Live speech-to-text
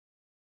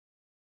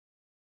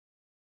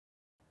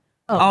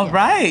All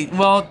right.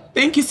 Well,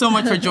 thank you so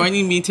much for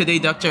joining me today,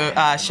 Dr.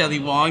 Shelley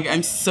Hwang.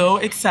 I'm so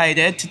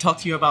excited to talk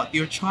to you about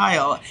your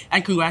trial,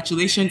 and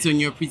congratulations on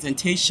your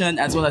presentation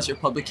as well as your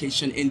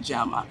publication in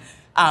JAMA.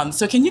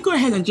 So can you go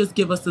ahead and just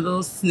give us a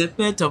little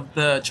snippet of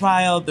the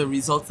trial, the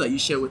results that you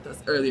shared with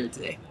us earlier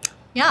today?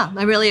 Yeah,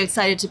 I'm really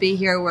excited to be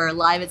here. We're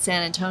live at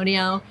San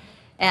Antonio.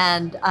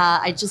 And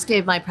I just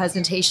gave my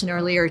presentation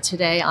earlier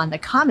today on the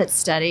COMET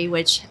study,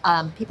 which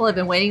people have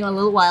been waiting a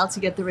little while to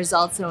get the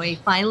results, and we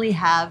finally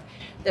have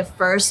the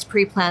first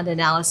pre-planned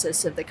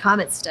analysis of the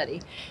COMET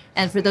study.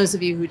 And for those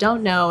of you who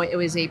don't know, it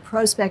was a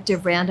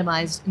prospective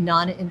randomized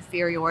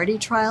non-inferiority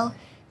trial,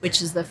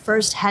 which is the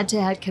first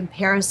head-to-head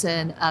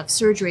comparison of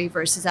surgery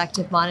versus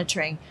active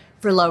monitoring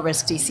for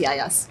low-risk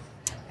DCIS.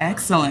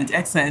 Excellent,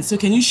 excellent. So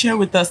can you share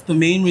with us the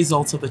main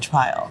results of the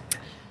trial?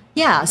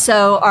 Yeah,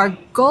 so our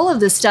goal of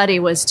the study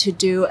was to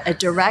do a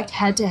direct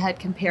head-to-head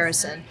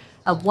comparison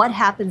of what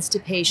happens to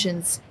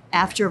patients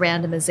after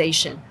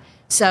randomization.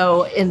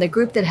 So in the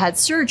group that had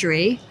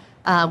surgery,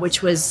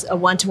 which was a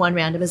one-to-one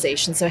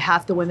randomization, so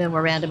half the women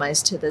were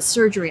randomized to the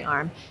surgery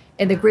arm.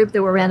 In the group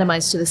that were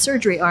randomized to the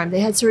surgery arm,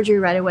 they had surgery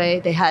right away.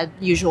 They had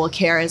usual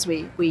care, as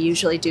we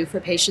usually do for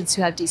patients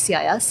who have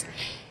DCIS.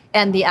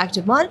 And the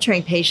active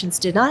monitoring patients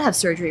did not have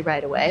surgery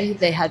right away.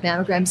 They had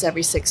mammograms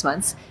every 6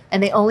 months,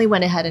 and they only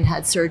went ahead and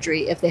had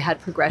surgery if they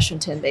had progression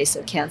to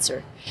invasive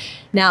cancer.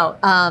 Now,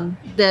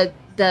 the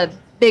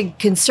big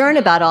concern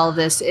about all of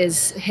this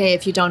is, hey,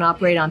 if you don't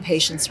operate on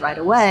patients right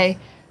away,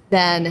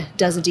 then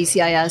does a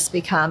DCIS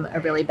become a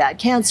really bad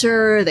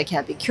cancer? They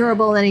can't be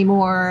curable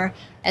anymore.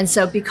 And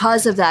so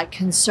because of that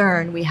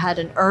concern, we had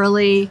an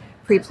early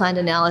pre-planned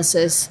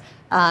analysis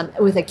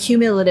with a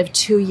cumulative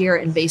 2-year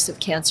invasive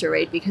cancer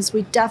rate, because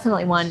we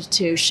definitely wanted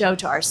to show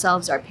to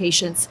ourselves, our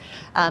patients,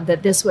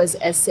 that this was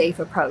a safe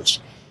approach.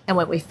 And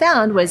what we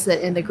found was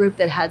that in the group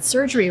that had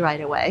surgery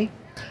right away,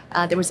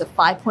 there was a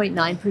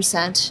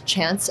 5.9%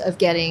 chance of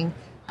getting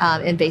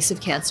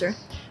invasive cancer.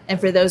 And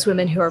for those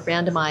women who are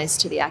randomized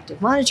to the active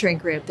monitoring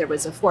group, there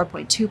was a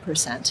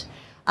 4.2%.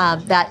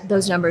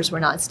 Those numbers were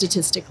not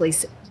statistically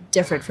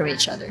different from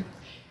each other.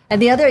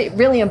 And the other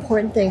really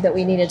important thing that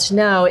we needed to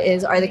know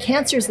is, are the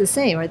cancers the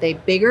same? Are they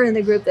bigger in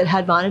the group that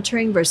had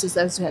monitoring versus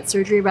those who had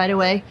surgery right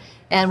away?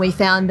 And we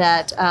found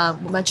that,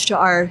 much to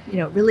our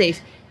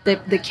relief,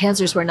 the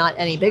cancers were not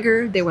any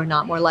bigger, they were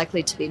not more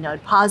likely to be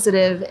node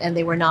positive, and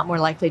they were not more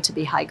likely to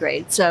be high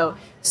grade. So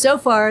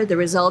far, the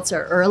results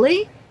are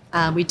early.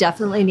 We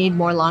definitely need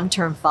more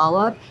long-term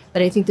follow-up,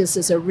 but I think this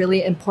is a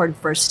really important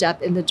first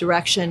step in the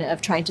direction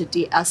of trying to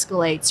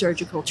de-escalate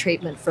surgical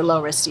treatment for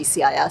low-risk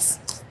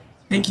DCIS.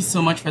 Thank you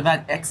so much for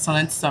that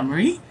excellent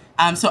summary.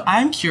 So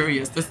I'm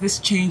curious, does this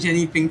change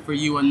anything for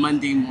you on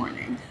Monday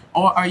morning?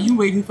 Or are you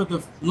waiting for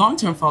the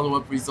long-term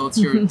follow-up results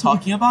you're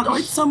talking about, or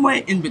it's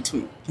somewhere in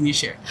between? Can you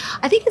share?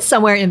 I think it's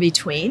somewhere in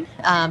between,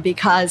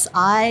 because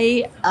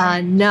I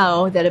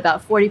know that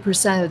about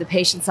 40% of the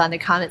patients on the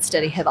COMET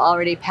study have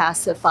already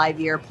passed the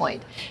 5-year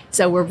point.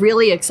 So we're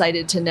really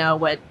excited to know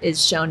what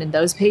is shown in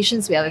those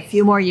patients. We have a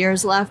few more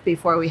years left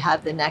before we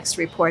have the next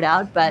report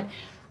out, but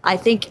I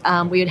think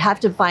we would have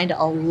to find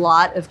a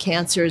lot of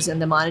cancers in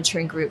the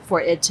monitoring group for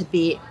it to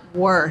be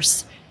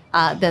worse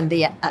than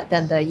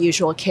the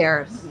usual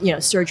care,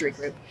 surgery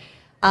group.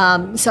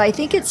 So I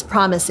think it's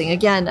promising.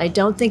 Again, I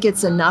don't think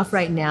it's enough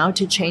right now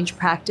to change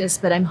practice,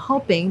 but I'm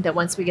hoping that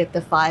once we get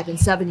the 5- and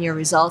 7-year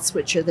results,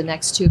 which are the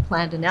next 2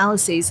 planned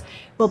analyses,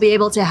 we'll be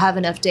able to have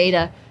enough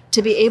data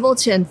to be able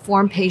to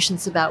inform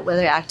patients about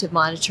whether active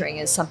monitoring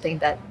is something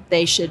that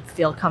they should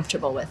feel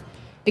comfortable with.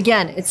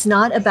 Again, it's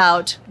not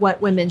about what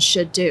women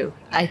should do.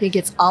 I think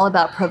it's all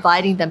about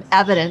providing them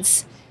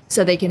evidence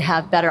so they can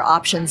have better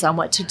options on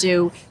what to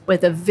do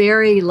with a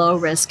very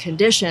low-risk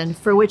condition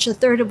for which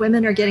 1/3 of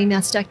women are getting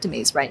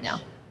mastectomies right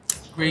now.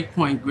 Great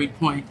point, great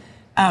point.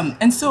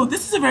 And so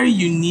this is a very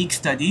unique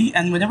study,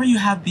 and whenever you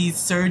have these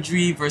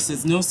surgery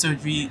versus no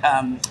surgery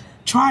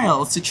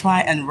trials to try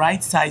and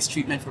right-size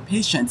treatment for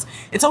patients,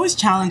 it's always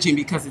challenging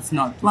because it's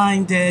not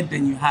blinded.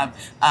 Then you have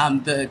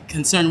the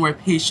concern where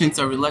patients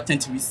are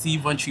reluctant to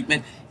receive one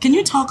treatment. Can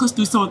you talk us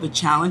through some of the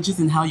challenges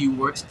and how you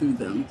worked through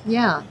them?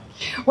 Yeah.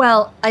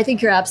 Well, I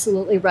think you're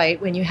absolutely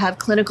right. When you have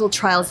clinical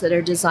trials that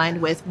are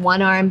designed with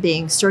one arm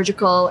being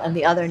surgical and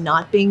the other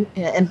not being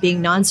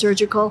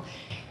non-surgical,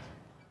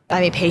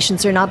 I mean,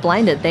 patients are not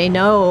blinded. They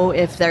know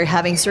if they're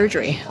having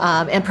surgery,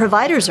 and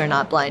providers are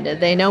not blinded.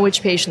 They know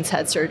which patients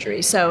had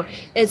surgery. So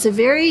it's a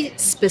very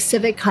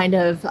specific kind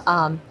of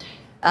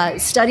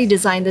study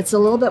design that's a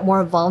little bit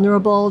more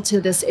vulnerable to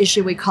this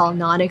issue we call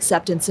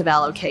non-acceptance of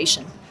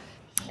allocation.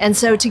 And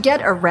so to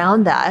get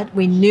around that,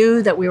 we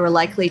knew that we were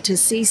likely to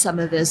see some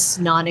of this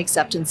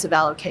non-acceptance of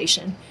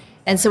allocation.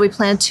 And so we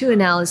planned 2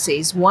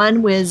 analyses.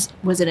 One was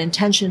an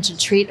intention to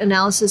treat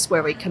analysis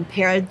where we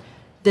compared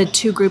the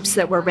 2 groups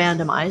that were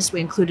randomized. We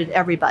included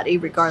everybody,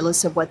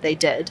 regardless of what they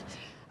did.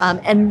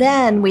 And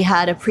then we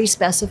had a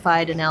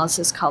pre-specified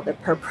analysis called the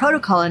per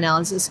protocol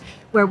analysis,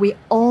 where we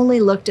only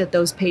looked at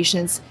those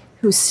patients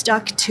who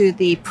stuck to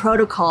the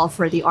protocol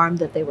for the arm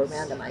that they were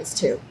randomized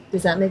to.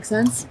 Does that make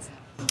sense?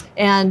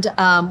 And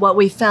what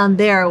we found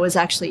there was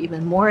actually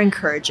even more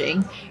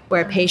encouraging,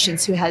 where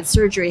patients who had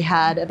surgery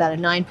had about a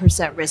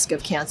 9% risk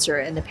of cancer,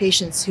 and the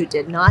patients who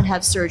did not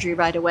have surgery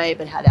right away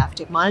but had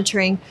active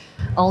monitoring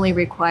only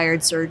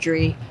required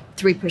surgery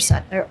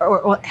 3%,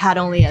 or had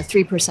only a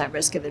 3%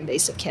 risk of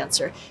invasive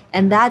cancer.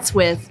 And that's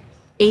with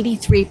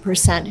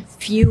 83%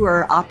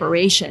 fewer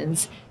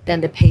operations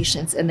than the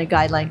patients in the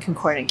guideline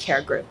concordant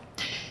care group.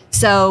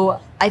 So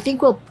I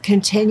think we'll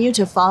continue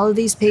to follow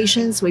these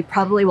patients. We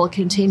probably will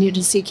continue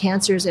to see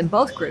cancers in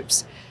both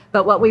groups.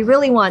 But what we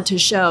really want to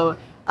show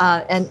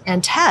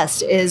and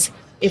test is,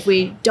 if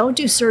we don't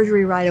do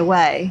surgery right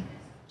away,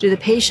 do the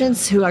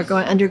patients who are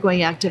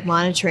undergoing active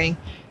monitoring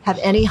have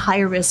any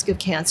higher risk of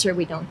cancer?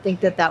 We don't think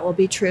that that will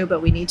be true,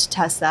 but we need to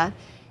test that.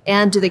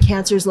 And do the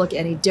cancers look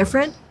any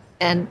different?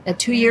 And at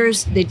 2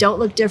 years, they don't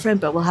look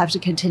different, but we'll have to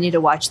continue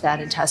to watch that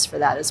and test for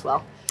that as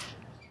well.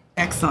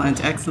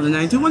 Excellent, excellent.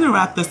 I do want to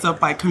wrap this up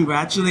by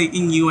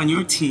congratulating you and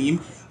your team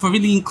for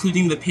really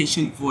including the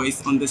patient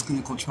voice on this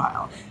clinical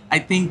trial. I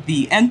think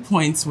the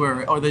endpoints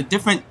or the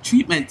different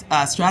treatment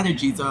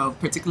strategies are of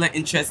particular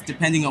interest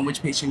depending on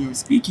which patient you're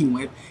speaking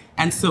with.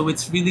 And so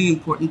it's really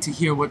important to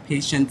hear what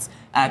patients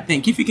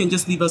think. If you can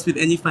just leave us with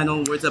any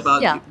final words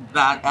about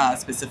that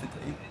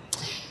specifically.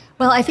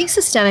 Well, I think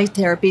systemic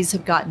therapies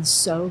have gotten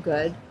so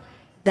good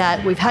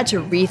that we've had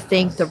to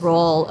rethink the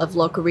role of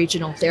local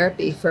regional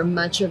therapy for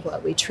much of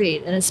what we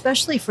treat, and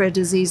especially for a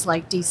disease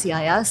like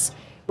DCIS,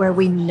 where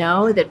we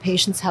know that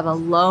patients have a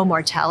low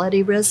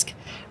mortality risk.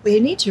 We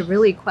need to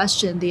really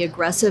question the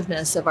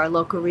aggressiveness of our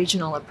local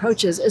regional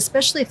approaches,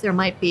 especially if there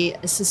might be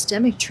a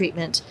systemic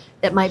treatment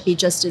that might be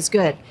just as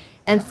good.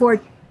 And for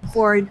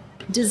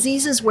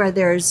diseases where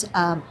there's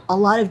a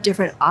lot of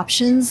different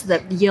options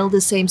that yield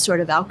the same sort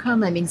of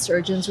outcome. I mean,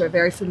 surgeons who are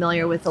very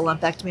familiar with the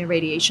lumpectomy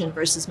radiation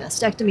versus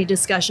mastectomy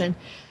discussion.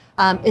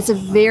 It's a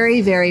very,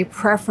 very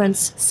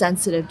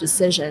preference-sensitive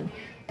decision.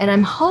 And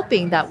I'm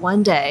hoping that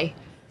one day,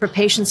 for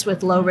patients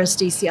with low-risk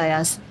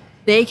DCIS,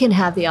 they can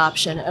have the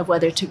option of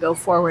whether to go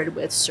forward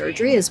with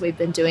surgery, as we've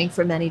been doing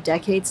for many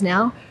decades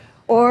now,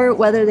 or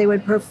whether they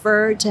would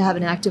prefer to have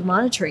an active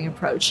monitoring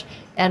approach.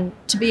 And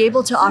to be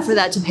able to offer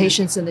that to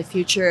patients in the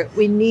future,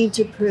 we need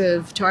to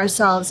prove to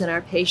ourselves and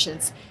our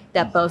patients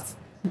that both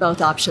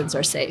options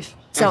are safe.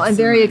 So I'm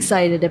very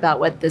excited about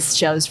what this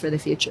shows for the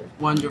future.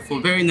 Wonderful.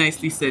 Very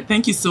nicely said.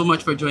 Thank you so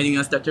much for joining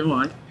us, Dr.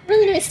 Hwang.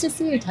 Really nice to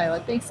see you,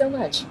 Taiwo. Thanks so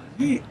much.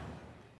 Hey.